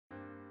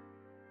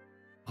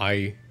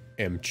I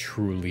am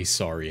truly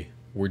sorry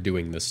we're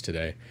doing this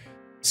today.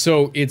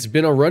 So it's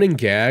been a running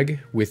gag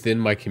within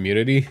my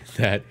community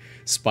that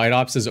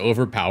SPIDOPS is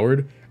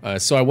overpowered.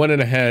 So I went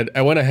ahead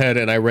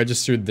and I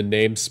registered the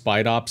name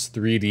SPIDOPS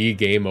 3D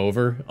Game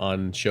Over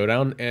on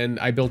Showdown, and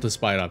I built a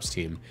SPIDOPS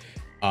team.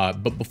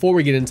 But before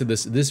we get into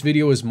this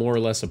video is more or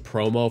less a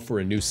promo for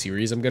a new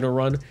series I'm gonna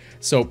run.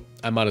 So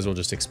I might as well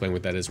just explain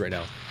what that is right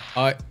now.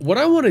 What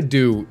I want to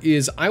do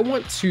is I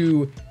want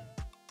to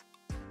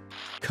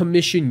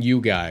commission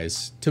you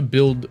guys to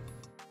build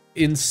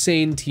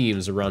insane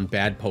teams around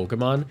bad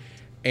Pokemon,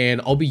 and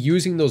I'll be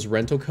using those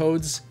rental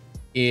codes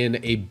in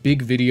a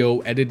big video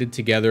edited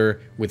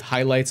together with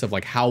highlights of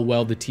like how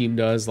well the team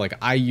does. Like,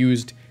 I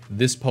used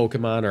this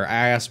Pokemon, or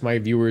I asked my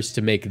viewers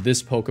to make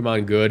this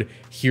Pokemon good,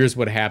 here's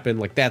what happened,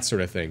 like that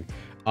sort of thing.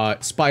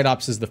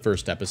 SPIDOPS is the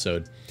first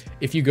episode.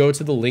 If you go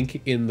to the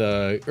link in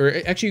the,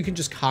 or actually you can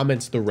just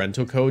comment the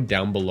rental code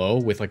down below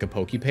with like a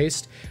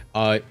Pokepaste.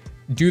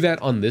 Do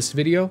that on this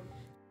video.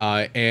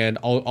 And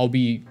I'll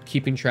be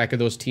keeping track of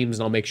those teams,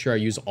 and I'll make sure I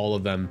use all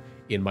of them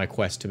in my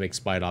quest to make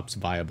SPIDOPS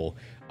viable.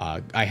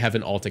 I have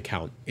an alt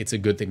account. It's a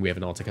good thing we have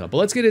an alt account. But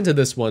let's get into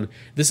this one.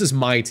 This is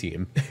my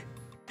team.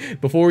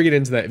 Before we get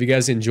into that, if you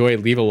guys enjoy,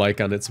 leave a like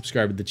on it,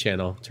 subscribe to the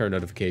channel, turn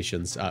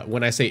notifications.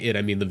 When I say it,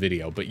 I mean the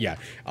video. But yeah,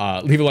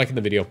 leave a like in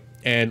the video,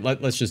 and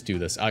let's just do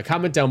this.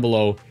 Comment down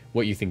below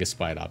what you think of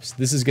SPIDOPS.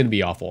 This is going to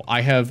be awful.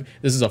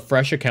 This is a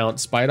fresh account.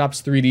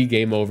 SPIDOPS 3D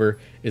Game Over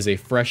is a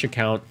fresh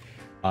account.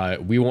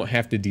 We won't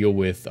have to deal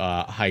with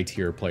high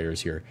tier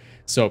players here.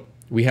 So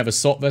we have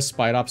Assault Vest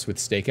SPIDOPS with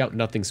Stakeout.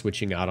 Nothing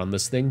switching out on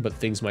this thing, but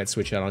things might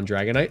switch out on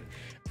Dragonite.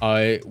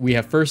 We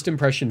have First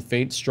Impression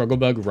Faint, Struggle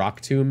Bug,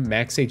 Rock Tomb,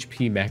 Max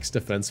HP, Max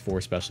Defense,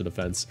 4 Special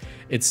Defense.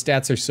 Its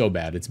stats are so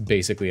bad, it's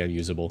basically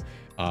unusable.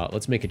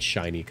 Let's make it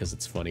shiny because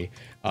it's funny.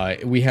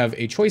 We have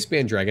a Choice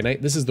Band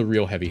Dragonite. This is the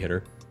real heavy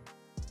hitter.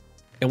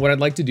 And what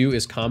I'd like to do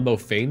is combo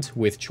Faint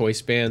with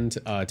Choice Band,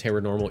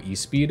 Terra Normal,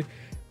 E-Speed.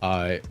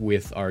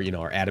 With our,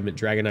 our Adamant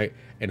Dragonite,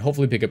 and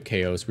hopefully pick up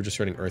KOs. We're just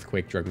running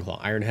Earthquake,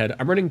 Dragonclaw, Ironhead.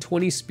 I'm running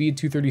 20 speed,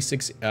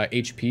 236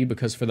 HP,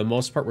 because for the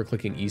most part we're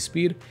clicking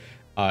E-Speed,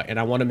 and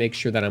I want to make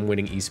sure that I'm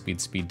winning E-Speed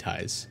speed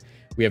ties.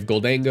 We have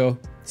Goldango,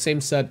 same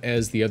set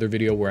as the other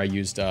video where I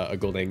used a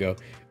Goldango.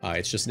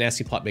 It's just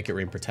Nasty Plot, Make It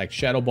Rain, Protect,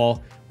 Shadow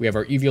Ball. We have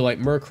our Eviolite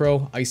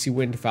Murkrow, Icy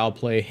Wind, Foul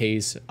Play,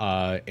 Haze,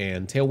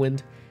 and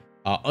Tailwind.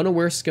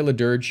 Unaware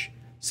Skeledirge,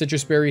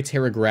 Citrus Berry,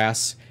 Terra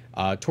Grass,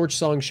 Torch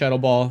Song, Shadow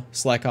Ball,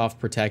 Slack Off,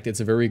 Protect. It's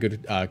a very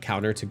good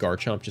counter to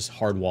Garchomp, just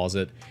hard walls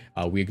it.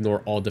 We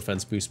ignore all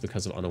defense boosts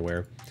because of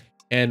Unaware.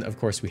 And of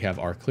course we have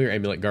our Clear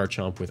Amulet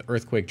Garchomp with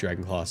Earthquake,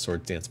 Dragonclaw,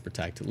 Sword Dance,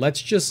 Protect.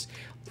 Let's just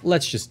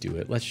do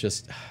it.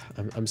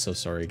 I'm so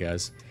sorry,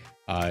 guys.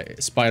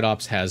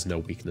 SPIDOPS has no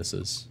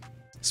weaknesses.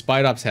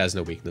 SPIDOPS has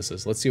no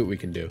weaknesses. Let's see what we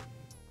can do.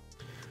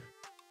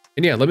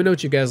 And yeah, let me know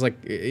what you guys like,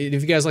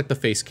 if you guys like the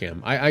face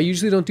cam. I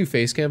usually don't do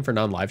face cam for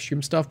non-live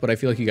stream stuff, but I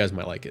feel like you guys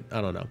might like it.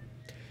 I don't know.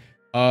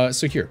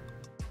 So here,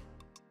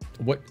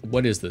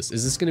 what is this?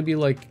 Is this going to be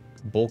like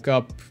bulk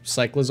up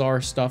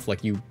Cyclizar stuff?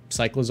 Like you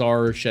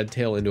Cyclizar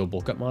Shedtail into a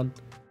bulk up mon?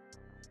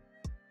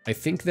 I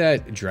think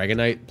that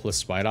Dragonite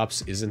plus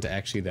SPIDOPS isn't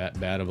actually that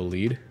bad of a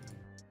lead.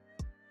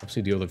 Helps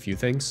me deal with a few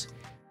things.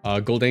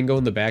 Goldango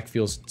in the back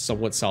feels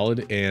somewhat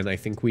solid, and I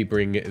think we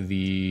bring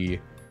the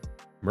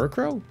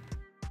Murkrow?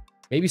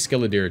 Maybe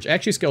Skeledirge.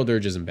 Actually,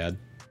 Skeledirge isn't bad.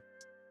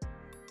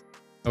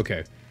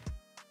 Okay.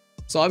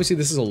 So obviously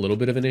this is a little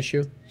bit of an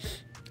issue,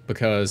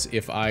 because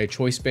if I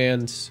Choice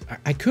Band,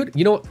 I could,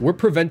 you know what, we're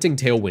preventing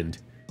Tailwind.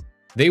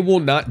 They will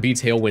not be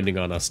Tailwinding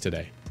on us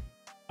today.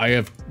 I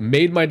have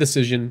made my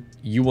decision,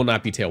 you will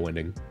not be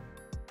Tailwinding.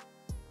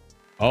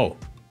 Oh.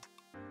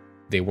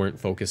 They weren't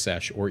Focus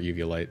Sash or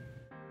Eviolite.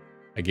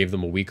 I gave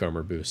them a weak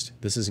armor boost.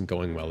 This isn't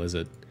going well, is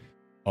it?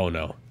 Oh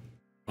no.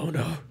 Oh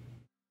no.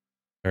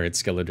 Alright,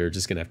 Skeledirge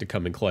is gonna have to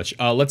come in clutch.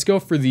 Let's go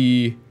for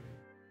the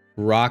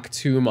Rock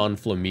Tomb on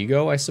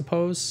Flamigo, I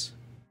suppose.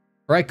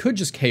 Or I could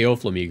just KO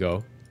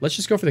Flamigo. Let's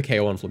just go for the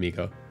KO on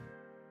Flamigo.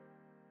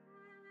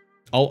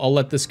 I'll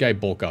let this guy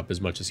bulk up as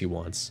much as he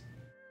wants.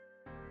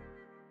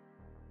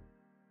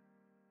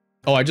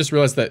 Oh, I just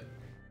realized that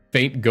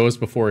Faint goes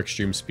before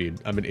Extreme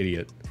Speed. I'm an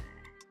idiot.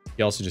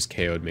 He also just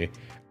KO'd me.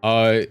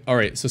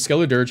 Alright, so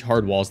Skeledirge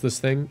hard walls this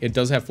thing. It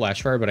does have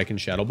Flash Fire, but I can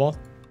Shadow Ball.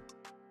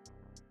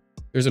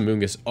 There's a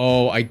Moongus.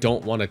 Oh, I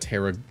don't want to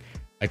Terra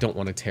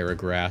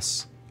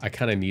Grass. I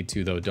kind of need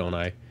to though, don't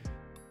I?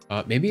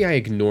 Maybe I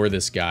ignore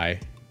this guy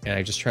and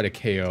I just try to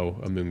KO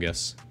a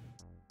Moongus.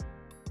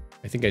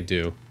 I think I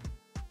do.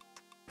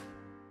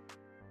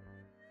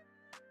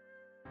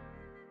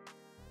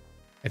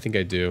 I think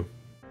I do.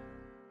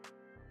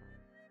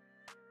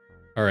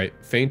 Alright,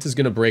 Faint is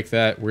going to break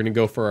that. We're going to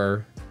go for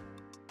our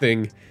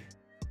thing.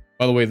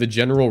 By the way, the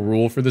general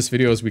rule for this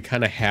video is we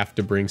kind of have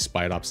to bring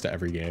SPIDOPS to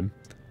every game.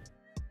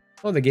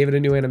 Oh, they gave it a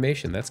new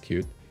animation. That's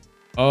cute.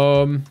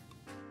 Okay,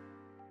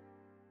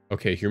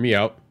 hear me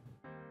out.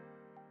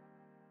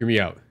 Hear me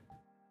out.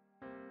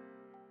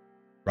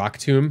 Rock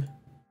Tomb.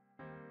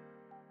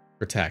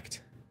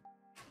 Protect.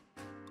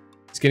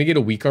 gonna get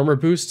a weak armor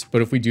boost,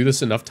 but if we do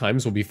this enough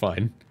times, we'll be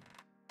fine.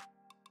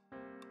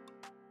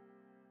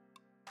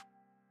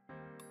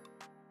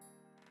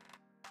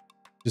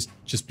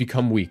 Just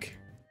become weak.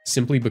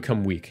 Simply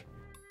become weak.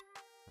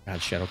 God,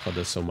 Shadow Claw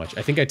does so much.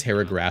 I think I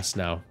Terra Grass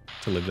now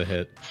to live the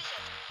hit.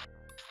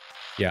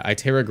 Yeah, I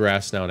Terra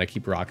Grass now and I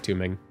keep Rock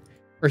Tombing.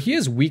 Or he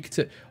is weak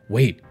to...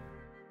 Wait.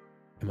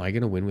 Am I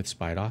gonna win with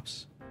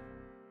SPIDOPS?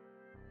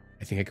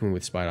 I think I can win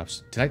with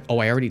SPIDOPS. Did I? Oh,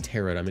 I already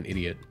Terra'd. I'm an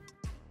idiot.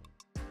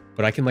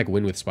 But I can, like,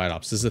 win with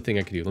SPIDOPS. This is the thing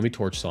I can do. Let me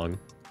Torch Song.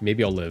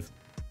 Maybe I'll live.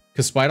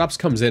 Because SPIDOPS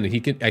comes in and he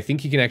can... I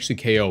think he can actually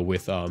KO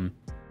with,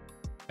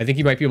 I think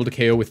he might be able to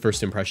KO with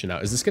First Impression now.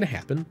 Is this gonna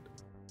happen?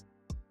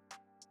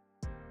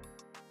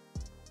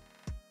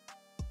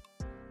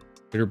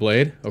 Bitter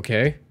Blade.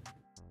 Okay.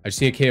 I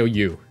just need to KO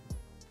you.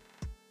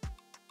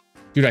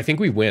 Dude, I think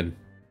we win.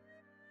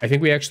 I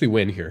think we actually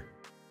win here.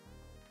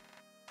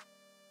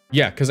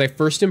 Yeah, because I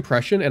First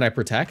Impression and I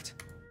Protect.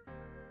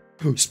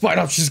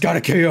 SPIDOPS just got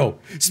a KO.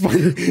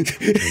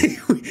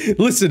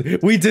 Listen,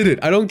 we did it.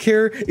 I don't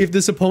care if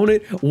this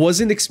opponent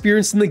wasn't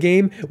experienced in the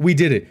game. We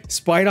did it.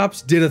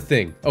 SPIDOPS did a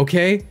thing.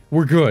 Okay?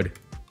 We're good.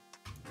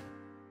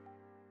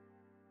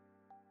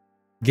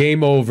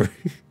 Game over.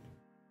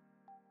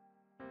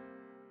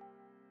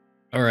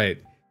 All right.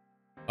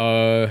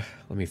 Let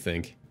me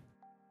think.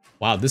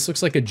 Wow, this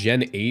looks like a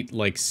Gen 8,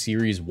 like,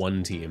 Series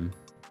 1 team.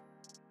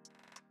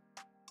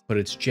 But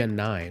it's Gen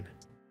 9.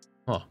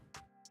 Huh.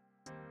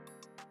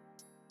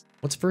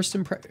 What's First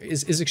Impression?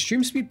 Is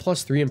Extreme Speed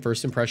 +3 and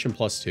First Impression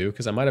 +2?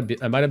 Because I might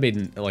have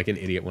been like an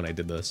idiot when I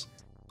did this.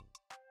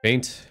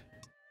 Feint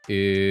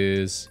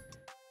is...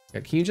 Yeah,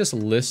 can you just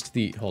list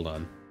the... Hold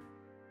on.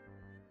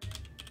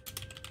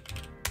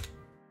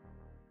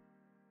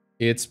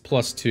 It's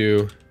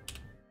 +2.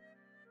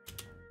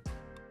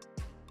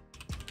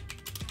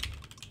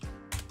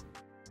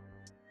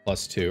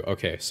 +2.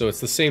 Okay, so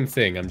it's the same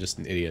thing. I'm just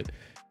an idiot.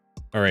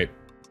 All right.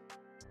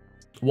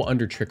 Well,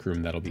 under Trick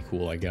Room, that'll be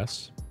cool, I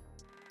guess.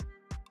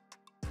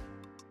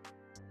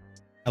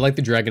 I like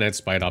the Dragonite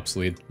SPIDOPS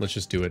lead. Let's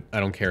just do it. I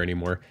don't care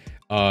anymore.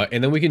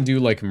 And then we can do,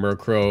 like,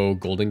 Murkrow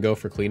Golden Go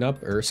for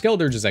cleanup. Or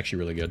Skeledirge is actually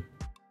really good.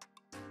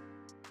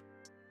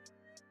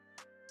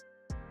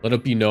 Let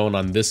it be known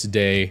on this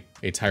day,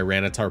 a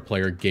Tyranitar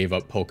player gave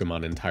up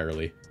Pokemon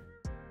entirely.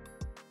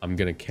 I'm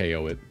gonna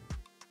KO it.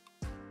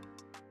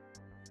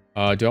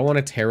 Do I want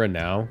to Terra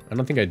now? I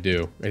don't think I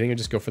do. I think I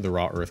just go for the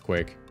Raw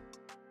Earthquake.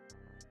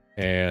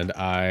 And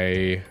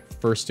I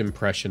First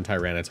Impression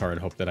Tyranitar and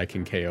hope that I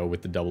can KO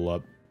with the double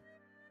up.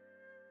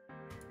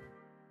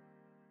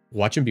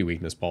 Watch him be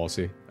Weakness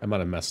Policy. I might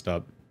have messed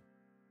up.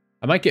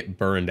 I might get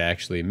burned,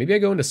 actually. Maybe I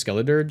go into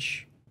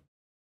Skeledirge.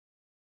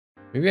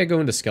 Maybe I go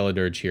into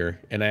Skeledirge here,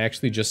 and I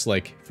actually just,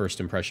 like, First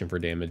Impression for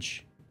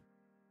damage.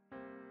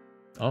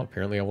 Oh,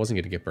 apparently I wasn't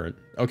going to get burnt.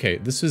 Okay,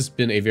 this has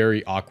been a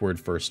very awkward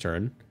first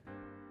turn.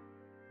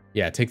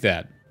 Yeah, take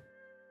that.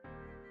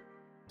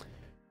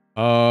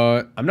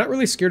 I'm not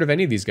really scared of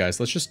any of these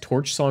guys. Let's just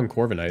Torch Song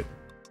Corviknight.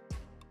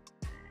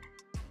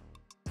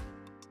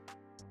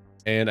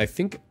 And I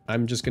think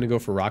I'm just going to go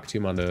for Rock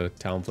Tomb on the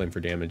Talonflame for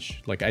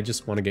damage. Like, I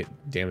just want to get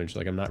damage.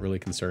 Like, I'm not really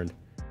concerned.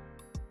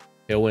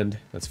 Tailwind,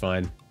 that's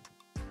fine.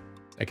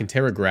 I can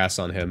Terra Grass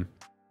on him.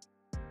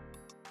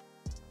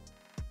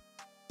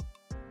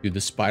 Dude, the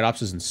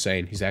SPIDOPS is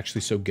insane. He's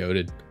actually so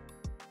goated.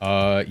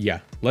 Yeah.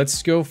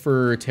 Let's go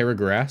for Terra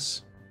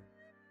Grass.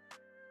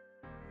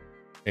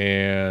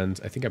 And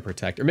I think I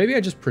Protect. Or maybe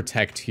I just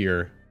Protect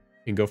here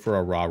and go for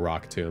a Raw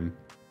Rock Tomb.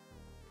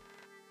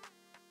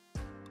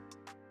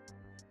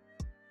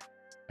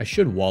 I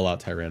should wall out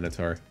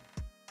Tyranitar.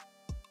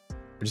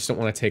 I just don't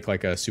want to take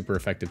like a super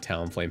effective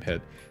Talonflame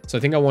hit. So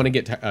I think I want to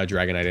get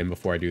Dragonite in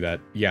before I do that.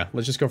 Yeah,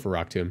 let's just go for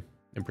Rock Tomb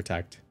and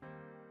Protect.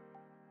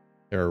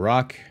 There a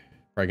Rock.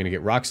 Probably going to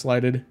get Rock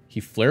Slided. He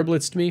Flare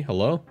Blitzed me.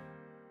 Hello?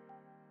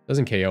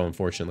 Doesn't KO,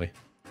 unfortunately.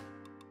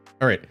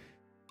 Alright.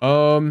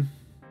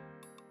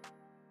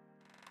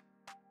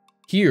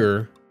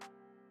 Here,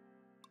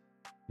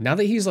 now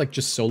that he's like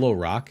just solo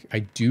rock, I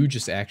do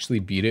just actually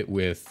beat it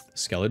with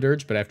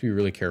Skeledirge, but I have to be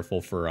really careful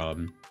for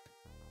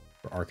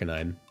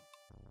Arcanine.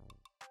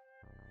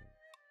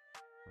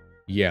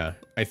 Yeah,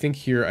 I think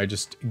here I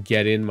just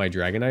get in my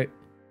Dragonite.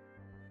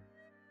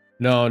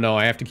 No,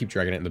 I have to keep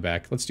Dragonite in the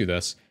back. Let's do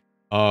this.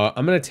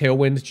 I'm gonna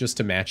Tailwind just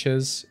to match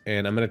his,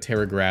 and I'm gonna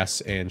Terra Grass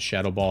and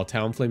Shadow Ball.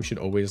 Talonflame should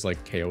always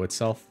like KO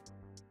itself.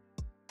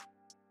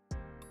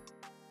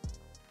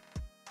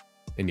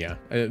 And yeah,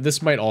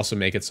 this might also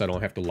make it so I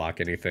don't have to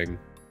lock anything.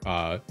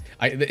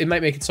 It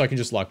might make it so I can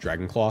just lock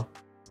Dragon Claw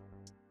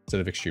instead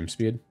of Extreme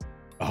Speed.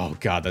 Oh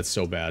god, that's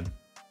so bad.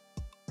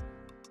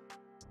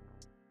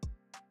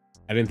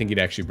 I didn't think he'd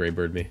actually Brave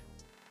Bird me.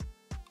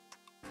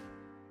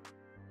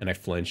 And I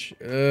flinch.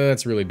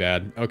 That's really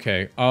bad.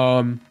 Okay,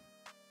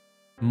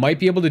 might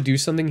be able to do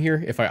something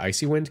here if I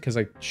Icy Wind, because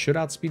I should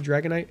outspeed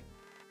Dragonite.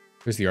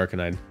 Where's the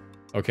Arcanine?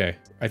 Okay,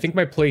 I think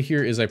my play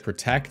here is I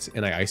Protect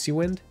and I Icy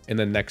Wind, and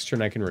then next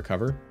turn I can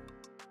recover.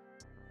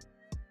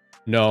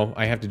 No,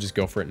 I have to just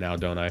go for it now,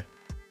 don't I?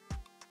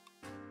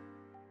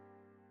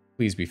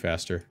 Please be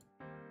faster.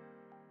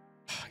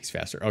 he's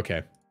faster.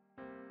 Okay.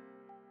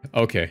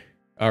 Okay.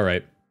 All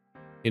right.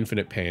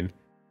 Infinite pain.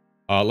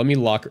 Let me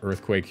lock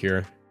Earthquake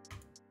here.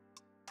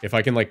 If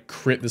I can, like,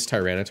 crit this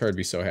Tyranitar, I'd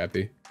be so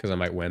happy. Because I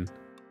might win.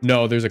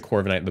 No, there's a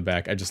Corviknight in the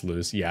back. I just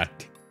lose. Yeah.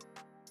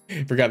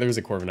 Forgot there was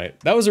a Corviknight.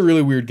 That was a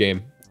really weird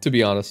game, to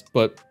be honest.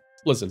 But,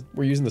 listen,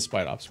 we're using the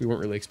SPIDOPS. We weren't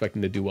really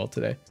expecting to do well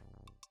today.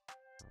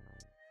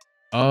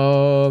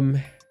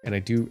 And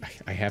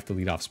I have to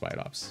lead off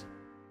SPIDOPS.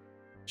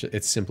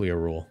 It's simply a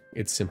rule.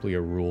 It's simply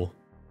a rule.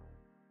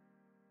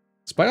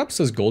 SPIDOPS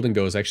says Golden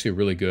Go is actually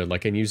really good.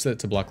 Like, I can use that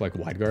to block, like,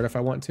 Wide Guard if I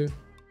want to.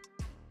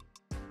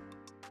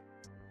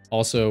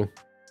 Also,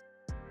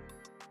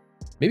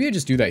 maybe I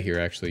just do that here,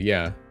 actually.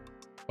 Yeah.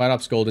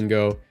 SPIDOPS Golden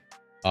Go.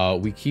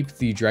 We keep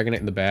the Dragonite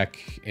in the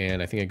back,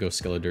 and I think I go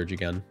Skeledirge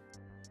again.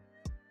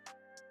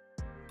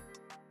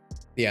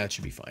 Yeah, it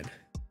should be fine.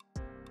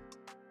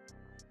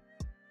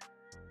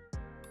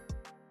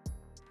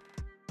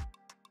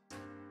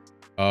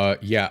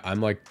 Yeah, I'm,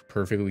 like,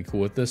 perfectly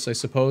cool with this, I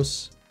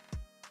suppose.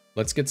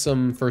 Let's get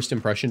some first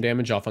impression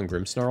damage off on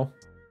Grimmsnarl.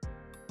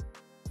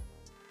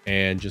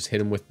 And just hit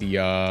him with the,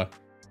 I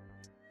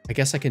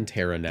guess I can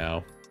Terra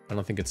now. I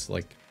don't think it's,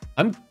 like...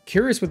 I'm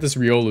curious what this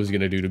Riolu's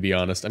gonna do, to be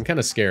honest. I'm kind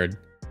of scared.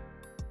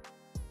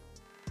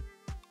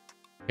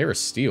 Terra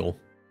Steel.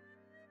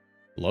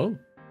 Hello?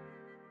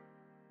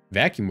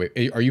 Vacuum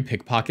Wave. Are you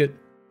Pickpocket?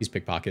 He's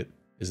Pickpocket,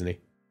 isn't he?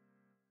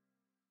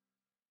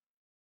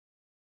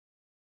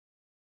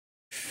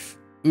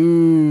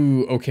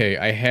 Ooh, okay.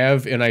 I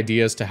have an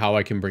idea as to how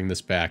I can bring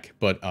this back,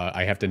 but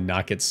I have to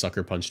not get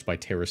Sucker Punched by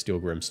Terra Steel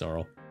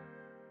Grimmsnarl.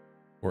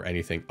 Or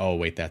anything. Oh,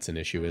 wait, that's an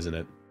issue, isn't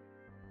it?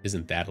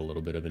 Isn't that a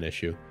little bit of an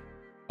issue?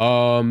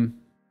 It's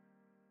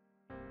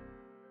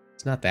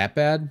not that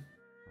bad.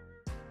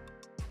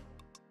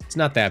 It's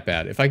not that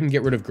bad. If I can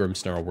get rid of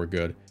Grimmsnarl, we're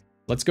good.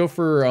 Let's go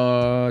for,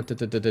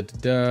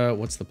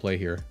 what's the play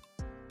here?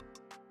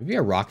 Maybe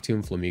a Rock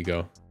Tomb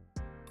Flamigo.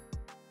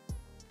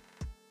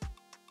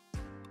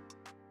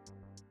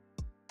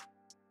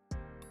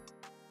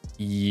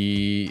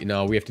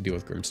 No, we have to deal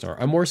with Grimmsnarl.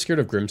 I'm more scared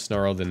of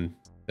Grimmsnarl than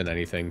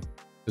anything.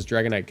 Because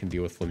Dragonite can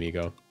deal with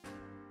Flamigo.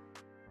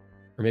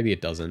 Or maybe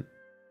it doesn't.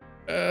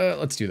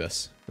 Let's do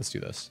this. Let's do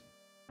this.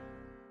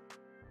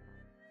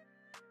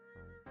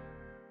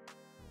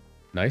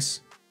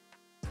 Nice.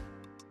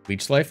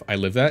 Leech Life. I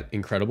live that.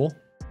 Incredible.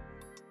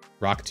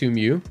 Rock Tomb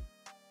you.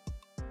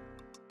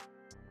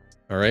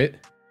 Alright.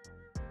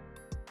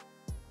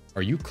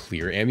 Are you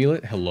Clear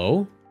Amulet?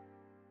 Hello?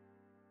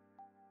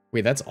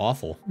 Wait, that's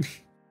awful.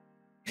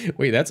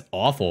 Wait, that's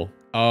awful.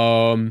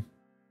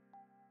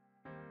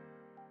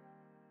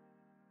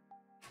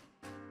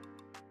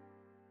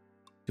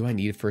 Do I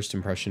need a first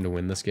impression to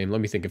win this game? Let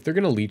me think. If they're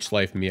going to Leech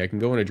Life me, I can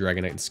go into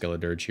Dragonite and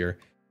Skeledirge here.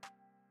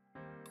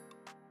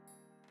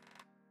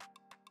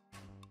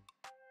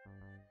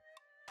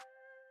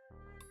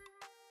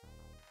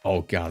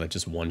 Oh god, that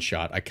just one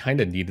shot. I kind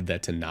of needed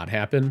that to not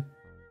happen.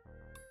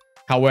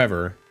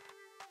 However,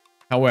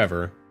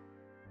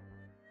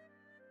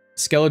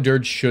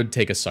 Skeledirge should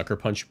take a Sucker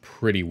Punch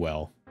pretty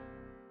well.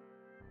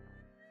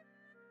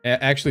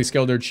 Actually,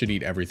 Skeledirge should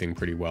eat everything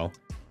pretty well.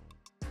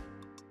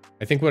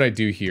 I think what I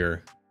do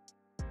here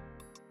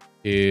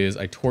is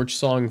I Torch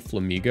Song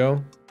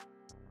Flamigo.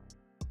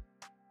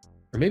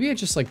 Or maybe I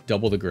just, like,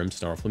 double the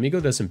Grimmsnarl.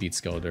 Flamigo doesn't beat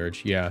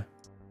Skeledirge. Yeah.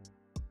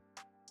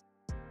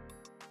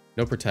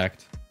 No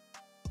Protect.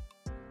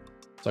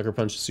 Sucker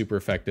Punch is super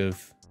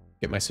effective.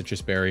 Get my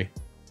Citrus Berry.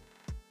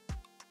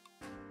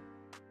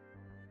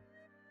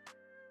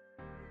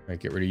 Alright,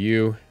 get rid of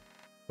you.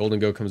 Golden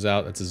Go comes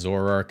out. That's a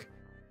Zoroark.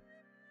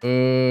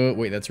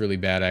 Wait, that's really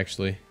bad,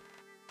 actually.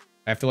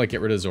 I have to, like, get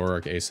rid of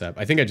Zoroark ASAP.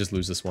 I think I just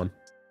lose this one.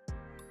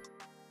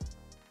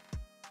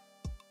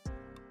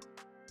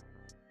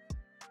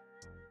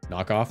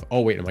 Knockoff.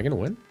 Oh, wait, am I gonna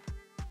win?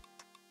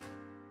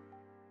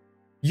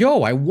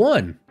 Yo, I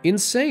won!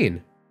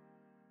 Insane!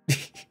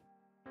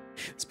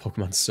 This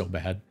Pokemon's so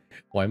bad.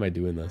 Why am I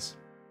doing this?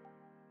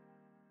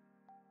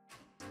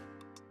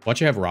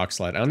 Watch it have Rock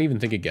Slide. I don't even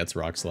think it gets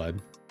Rock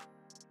Slide.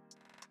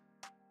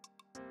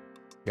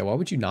 Yeah, why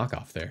would you knock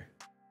off there?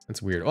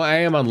 That's weird. Well, I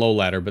am on low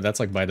ladder, but that's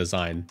like by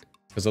design.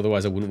 Because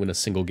otherwise I wouldn't win a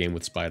single game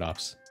with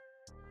SPIDOPS.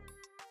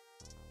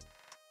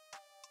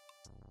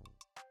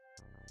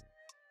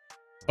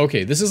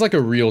 Okay, this is like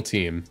a real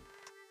team.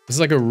 This is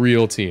like a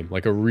real team.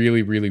 Like a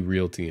really, really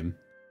real team.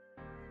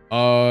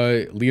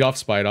 Lead off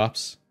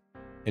SPIDOPS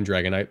and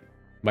Dragonite.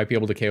 Might be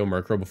able to KO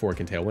Murkrow before it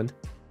can Tailwind.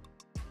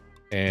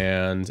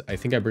 And I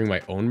think I bring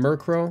my own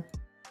Murkrow.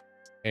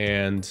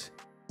 And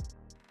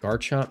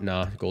Garchomp.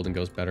 Nah, Golden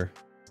Go's better.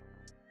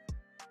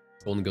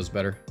 Golden Go's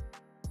better.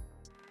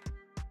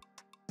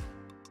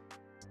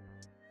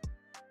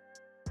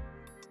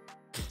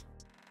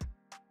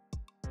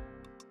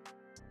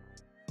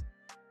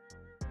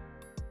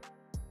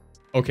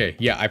 Okay,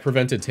 yeah, I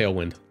prevented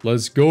Tailwind.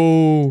 Let's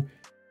go!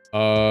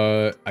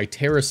 I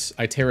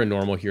Terra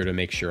normal here to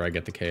make sure I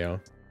get the KO.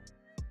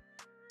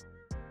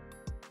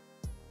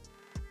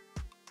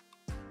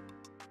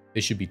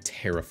 They should be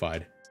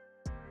terrified.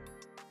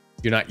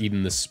 You're not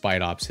eating this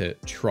SPIDOPS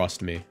hit.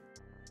 Trust me.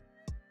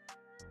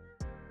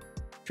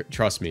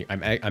 Trust me.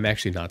 I'm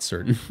actually not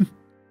certain.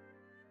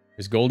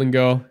 There's Golden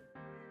Go.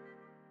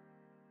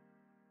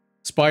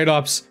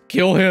 SPIDOPS,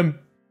 kill him.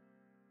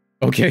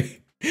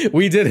 Okay,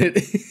 we did it.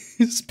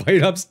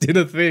 SPIDOPS did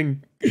a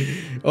thing.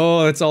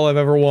 Oh, that's all I've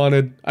ever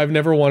wanted. I've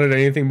never wanted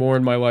anything more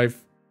in my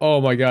life.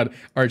 Oh my god.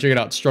 All right, check it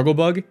out. Struggle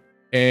Bug.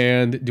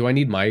 And do I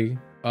need my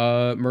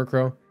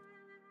Murkrow?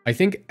 I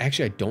think,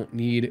 actually, I don't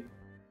need...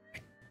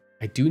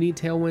 I do need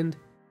Tailwind.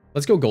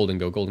 Let's go Golden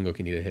Go. Golden Go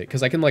can need a hit.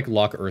 Because I can, like,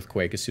 lock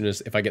Earthquake as soon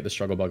as... if I get the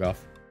Struggle Bug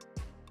off.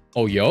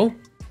 Oh, yo?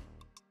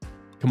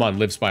 Come on,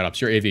 live SPIDOPS.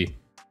 You're AV.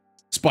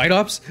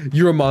 SPIDOPS?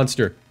 You're a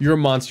monster. You're a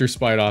monster,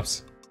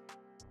 SPIDOPS.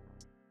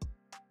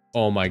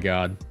 Oh my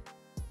god.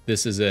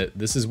 This is it.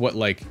 This is what,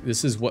 like,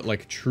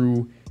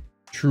 true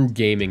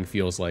gaming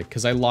feels like.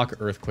 Because I lock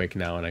Earthquake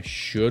now, and I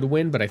should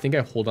win, but I think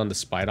I hold on to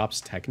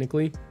SPIDOPS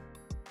technically.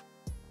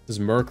 Because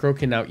Murkrow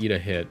can now eat a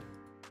hit.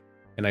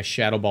 And I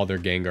Shadow Ball their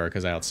Gengar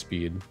because I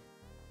outspeed.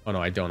 Oh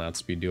no, I don't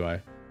outspeed, do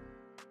I?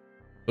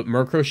 But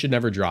Murkrow should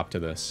never drop to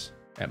this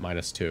at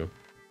 -2.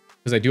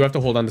 Because I do have to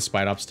hold on to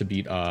SPIDOPS to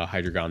beat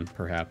Hydreigon,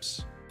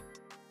 perhaps.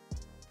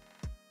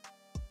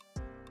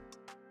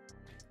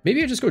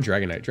 Maybe I just go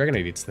Dragonite.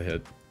 Dragonite eats the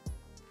hit.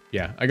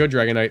 Yeah, I go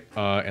Dragonite,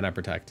 and I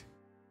protect.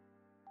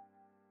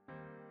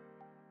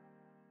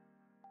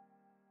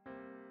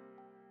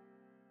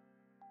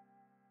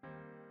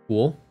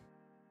 Cool.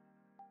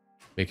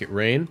 Make it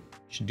rain.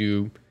 Should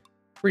do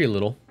pretty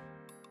little.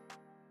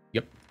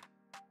 Yep.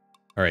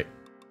 All right.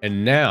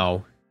 And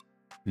now,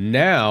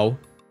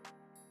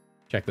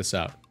 check this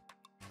out.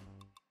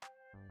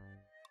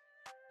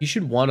 You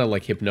should want to,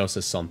 like,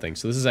 Hypnosis something.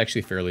 So this is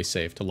actually fairly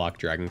safe to lock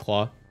Dragon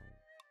Claw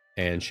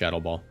and Shadow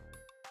Ball.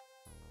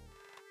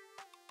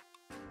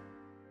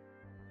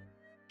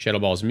 Shadow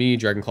Ball's me.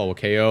 Dragon Claw will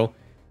KO.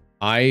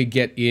 I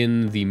get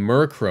in the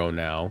Murkrow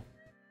now.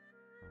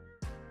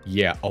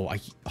 Yeah. Oh my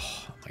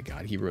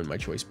god. He ruined my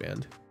Choice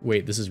Band.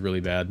 Wait, this is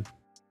really bad.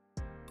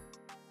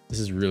 This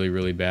is really,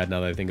 really bad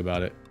now that I think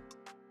about it.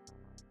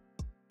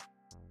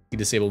 He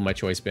disabled my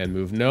Choice Band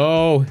move.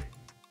 No!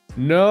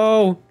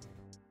 No!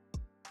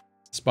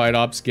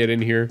 SPIDOPS, get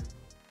in here.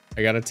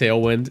 I got a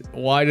Tailwind.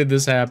 Why did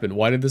this happen?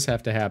 Why did this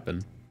have to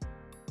happen?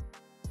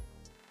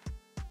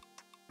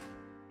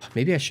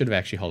 Maybe I should have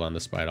actually held on to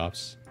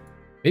SPIDOPS.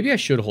 Maybe I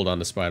should hold on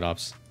to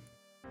SPIDOPS.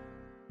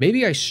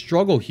 Maybe I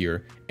struggle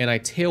here, and I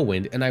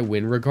Tailwind, and I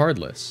win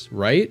regardless.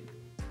 Right?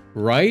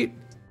 Right?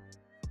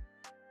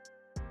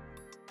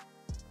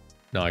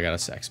 No, I gotta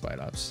sack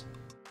SPIDOPS.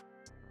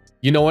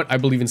 You know what? I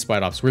believe in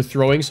SPIDOPS. We're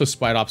throwing so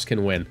SPIDOPS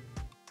can win.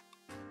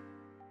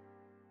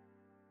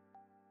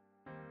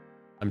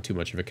 I'm too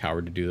much of a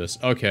coward to do this.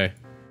 Okay.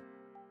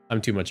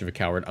 I'm too much of a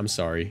coward. I'm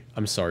sorry.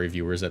 I'm sorry,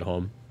 viewers at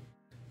home.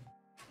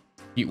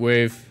 Heat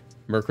Wave.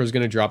 Murkrow's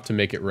gonna drop to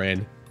make it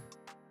rain.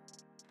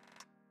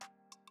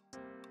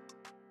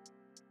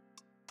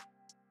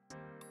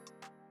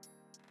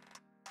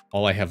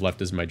 All I have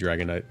left is my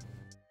Dragonite.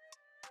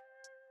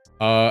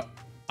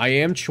 I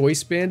am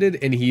Choice Banded,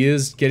 and he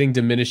is getting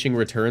diminishing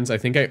returns. I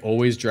think I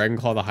always Dragon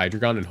Claw the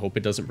Hydreigon and hope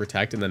it doesn't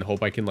protect, and then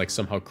hope I can, like,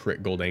 somehow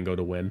crit Goldango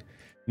to win.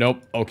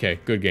 Nope. Okay,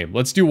 good game.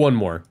 Let's do one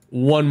more.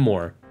 One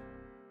more.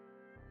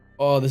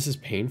 Oh, this is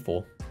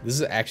painful. This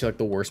is actually, like,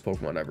 the worst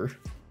Pokemon ever.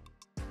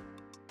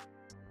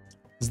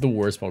 This is the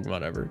worst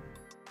Pokemon ever.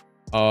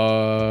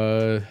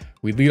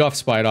 We lead off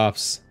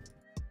SPIDOPS.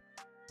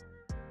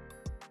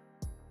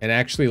 And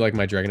actually, like,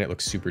 my Dragonite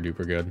looks super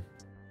duper good.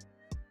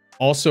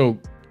 Also,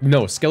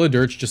 no,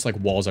 Skeledirge just, like,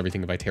 walls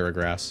everything if I Terra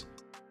Grass.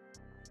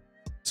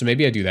 So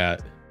maybe I do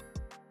that.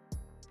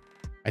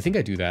 I think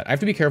I do that. I have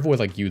to be careful with,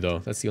 like, you, though.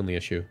 That's the only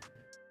issue.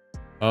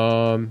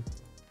 Let's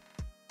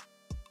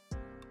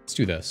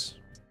do this.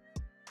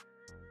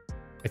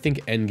 I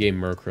think endgame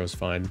Murkrow's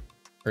fine.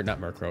 Or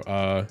not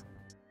Murkrow.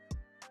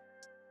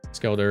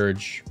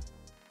 Skeledirge.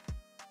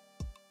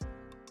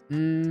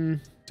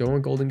 Don't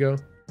want Golden Go.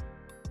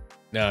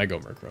 Nah, I go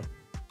Murkrow.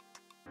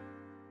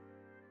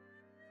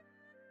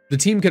 The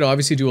team could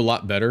obviously do a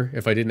lot better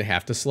if I didn't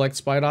have to select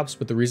SPIDOPS,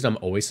 but the reason I'm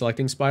always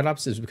selecting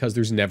SPIDOPS is because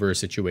there's never a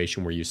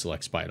situation where you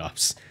select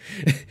SPIDOPS.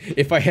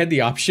 If I had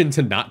the option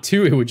to not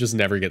to, it would just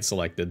never get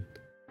selected.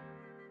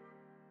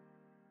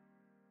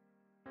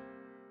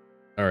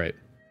 Alright.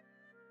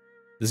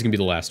 This is gonna be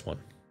the last one.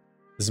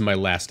 This is my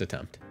last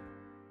attempt.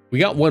 We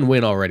got one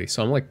win already,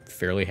 so I'm, like,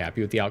 fairly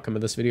happy with the outcome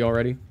of this video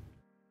already.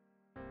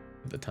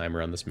 Put the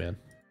timer on this man.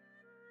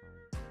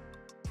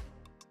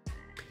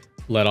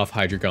 Let off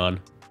Hydreigon.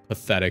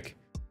 Pathetic.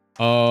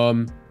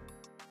 I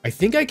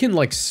think I can,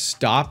 like,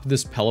 stop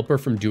this Pelipper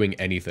from doing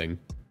anything.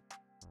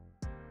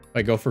 If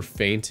I go for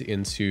Feint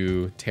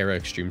into Terra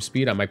Extreme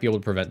Speed, I might be able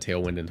to prevent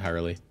Tailwind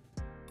entirely.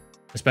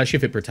 Especially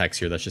if it protects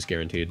here, that's just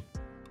guaranteed.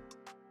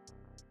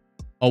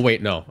 Oh,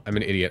 wait, no. I'm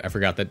an idiot. I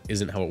forgot that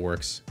isn't how it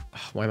works. Ugh,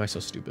 why am I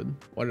so stupid?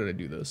 Why did I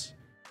do this?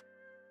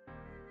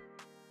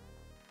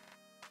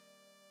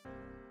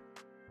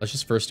 Let's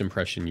just first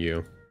impression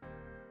you.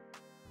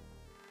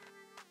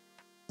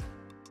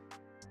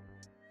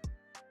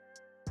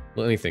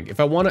 Let me think. If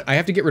I want to, I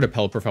have to get rid of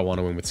Pelipper if I want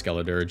to win with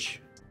Skeledirge.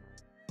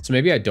 So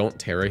maybe I don't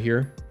Terra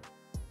here.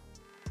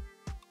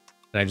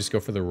 And I just go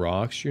for the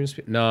raw extreme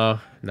speed. No,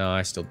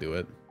 I still do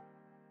it.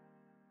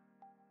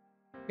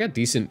 I got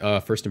decent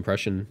first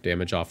impression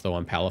damage off though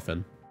on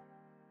Palafin.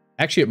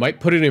 Actually, it might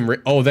put it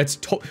in. Oh, that's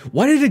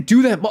why did it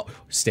do that?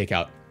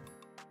 Stakeout.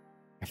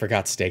 I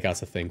forgot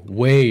Stakeout's a thing.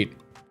 Wait,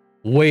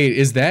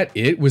 is that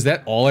it? Was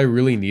that all I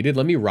really needed?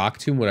 Let me Rock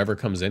Tomb whatever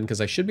comes in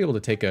because I should be able to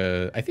take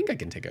a. I think I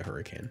can take a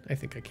Hurricane. I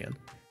think I can.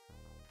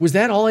 Was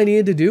that all I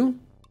needed to do?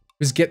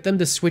 Was get them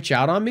to switch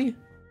out on me?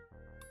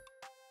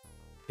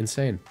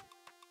 Insane.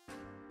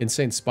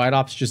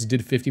 SPIDOPS just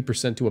did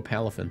 50% to a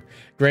Palafin.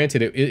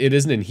 Granted, it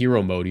isn't in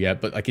hero mode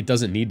yet, but like it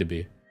doesn't need to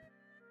be.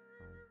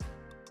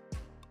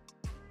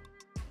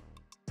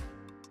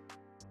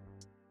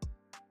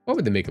 Why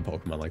would they make a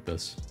Pokemon like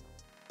this?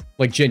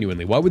 Like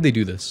genuinely, why would they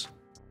do this?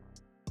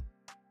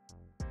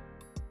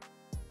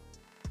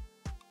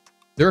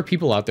 There are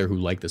people out there who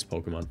like this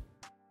Pokemon.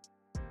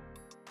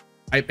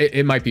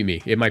 It might be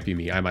me. It might be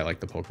me. I might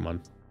like the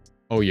Pokemon.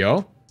 Oh,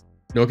 yo?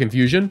 No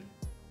confusion?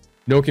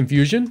 No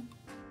confusion?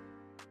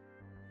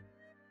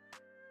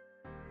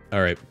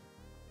 Alright.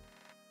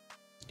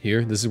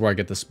 Here, this is where I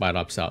get the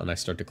SPIDOPS out and I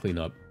start to clean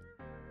up.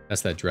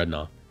 That's that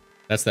Dreadnought.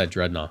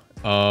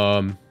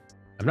 I'm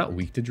not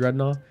weak to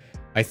Dreadnought.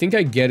 I think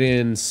I get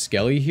in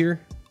Skelly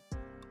here.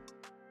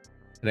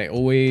 And I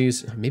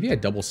always... Maybe I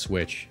double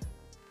switch.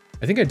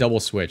 I think I double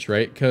switch,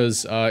 right?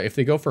 Because if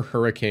they go for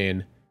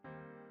Hurricane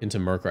into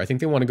Murkrow, I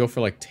think they want to go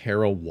for like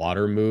Terra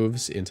Water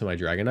moves into my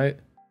Dragonite.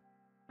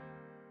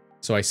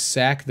 So I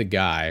sack the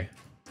guy.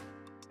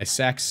 I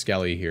sack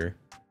Skelly here.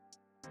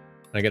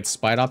 And I get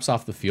SPIDOPS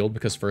off the field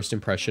because first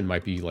impression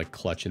might be like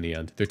clutch in the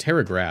end. They're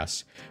Terra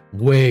Grass.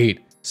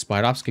 Wait,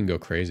 SPIDOPS can go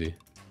crazy.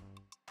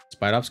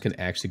 SPIDOPS can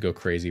actually go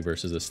crazy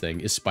versus this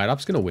thing. Is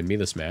SPIDOPS going to win me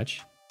this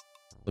match?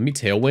 Let me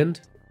Tailwind.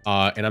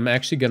 And I'm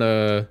actually going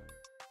to...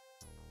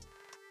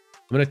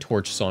 I'm going to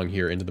Torch Song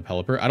here into the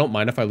Pelipper. I don't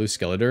mind if I lose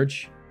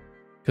Skeledirge.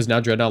 Because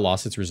now Dreadnought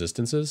lost its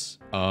resistances.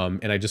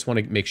 And I just want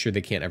to make sure they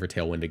can't ever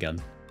Tailwind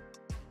again.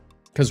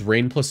 Because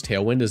Rain plus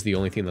Tailwind is the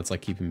only thing that's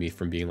like keeping me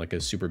from being like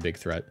a super big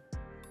threat.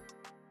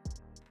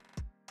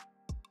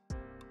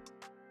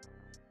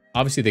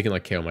 Obviously, they can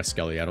like KO my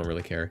Skelly. I don't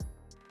really care.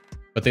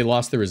 But they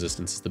lost the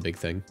resistance is the big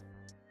thing.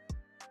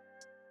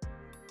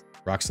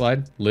 Rock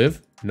Slide?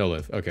 Live? No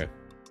live. Okay.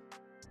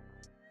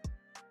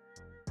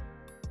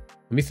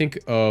 Let me think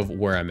of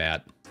where I'm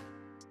at.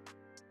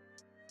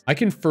 I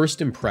can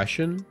first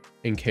impression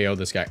and KO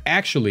this guy.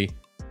 Actually,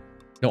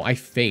 no, I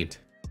faint.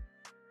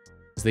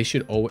 They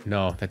should... Oh,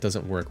 no, that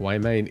doesn't work. Why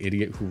am I an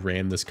idiot who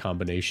ran this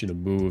combination of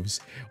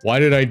moves? Why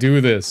did I do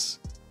this?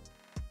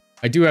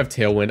 I do have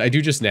Tailwind. I do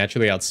just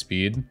naturally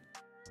outspeed.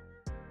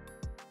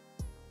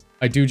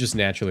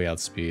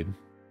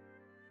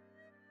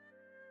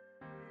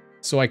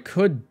 So I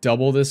could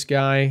double this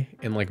guy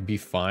and like be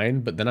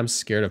fine, but then I'm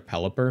scared of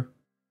Pelipper.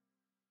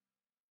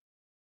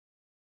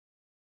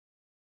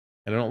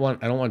 And I don't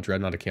want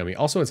Dreadnought to KO me.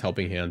 Also, it's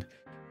Helping Hand.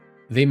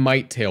 They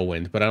might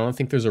Tailwind, but I don't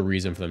think there's a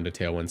reason for them to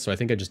Tailwind, so I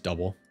think I just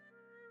double.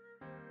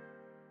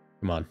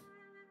 Come on.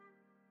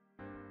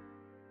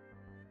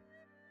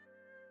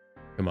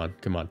 Come on,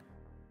 come on.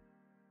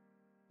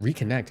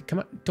 Reconnect. Come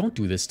on. Don't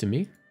do this to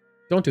me.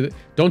 Don't do it.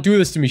 Don't do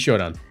this to me,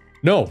 Showdown.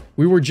 No,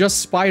 we were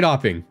just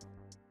SPIDOPing.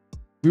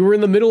 We were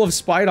in the middle of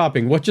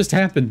SPIDOPing. What just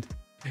happened?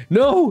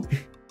 No!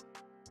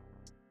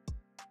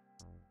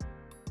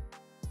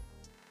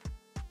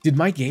 Did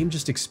my game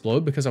just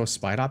explode because I was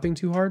SPIDOPing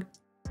too hard?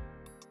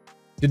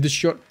 Did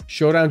the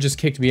Showdown just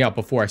kicked me out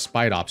before I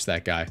SPIDOPs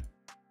that guy?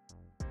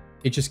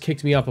 It just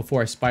kicked me out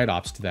before I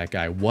SPIDOPs to that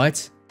guy.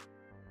 What?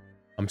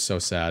 I'm so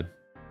sad.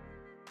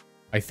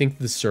 I think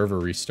the server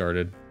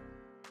restarted.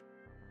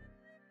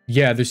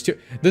 Yeah, there's two.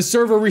 The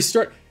server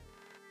restart.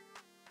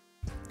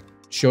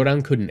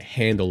 Showdown couldn't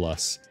handle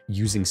us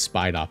using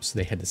SPIDOPs, so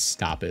they had to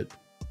stop it.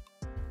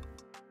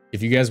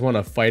 If you guys want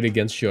to fight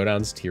against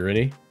Showdown's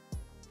tyranny,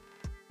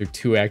 they're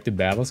 2 active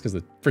battles because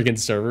the freaking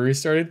server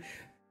restarted.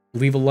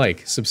 Leave a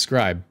like,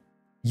 subscribe.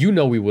 You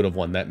know we would have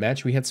won that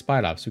match. We had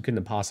SPIDOPs. We couldn't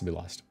have possibly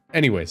lost.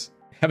 Anyways,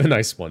 have a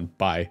nice one.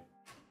 Bye.